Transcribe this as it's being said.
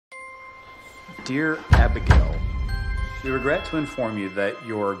Dear Abigail, we regret to inform you that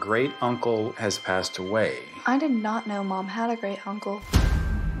your great uncle has passed away. I did not know Mom had a great uncle.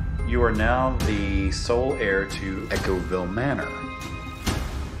 You are now the sole heir to Echoville Manor.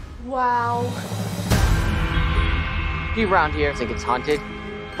 Wow. People around here think it's haunted.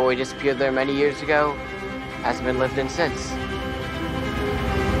 Boy disappeared there many years ago. Hasn't been lived in since.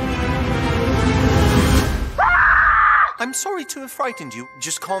 I'm sorry to have frightened you.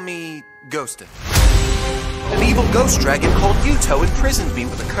 Just call me Ghosted. An evil ghost dragon called Yuto imprisoned me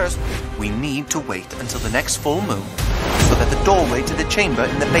with a curse. We need to wait until the next full moon so that the doorway to the chamber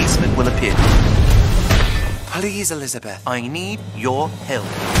in the basement will appear. Please, Elizabeth, I need your help.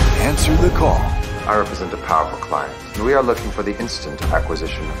 Answer the call. I represent a powerful client, and we are looking for the instant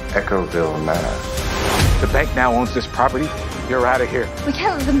acquisition of Echoville Manor. The bank now owns this property. You're out of here. We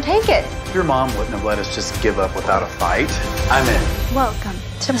can't let them take it. Your mom wouldn't have let us just give up without a fight. I'm in. Welcome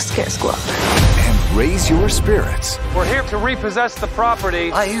to the Scare Squad. And raise your spirits. We're here to repossess the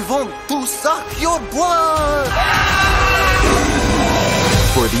property. I want to suck your blood!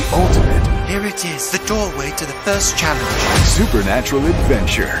 For the ultimate Here it is, the doorway to the first challenge. supernatural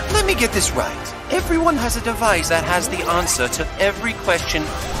adventure. Let me get this right. Everyone has a device that has the answer to every question,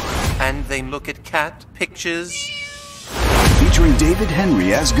 and they look at cat pictures. Featuring David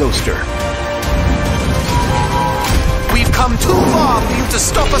Henrie as Ghoster. We've come too far for you to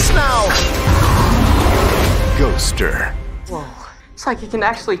stop us now! Ghoster. Whoa, it's like you can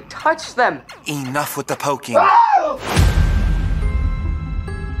actually touch them. Enough with the poking.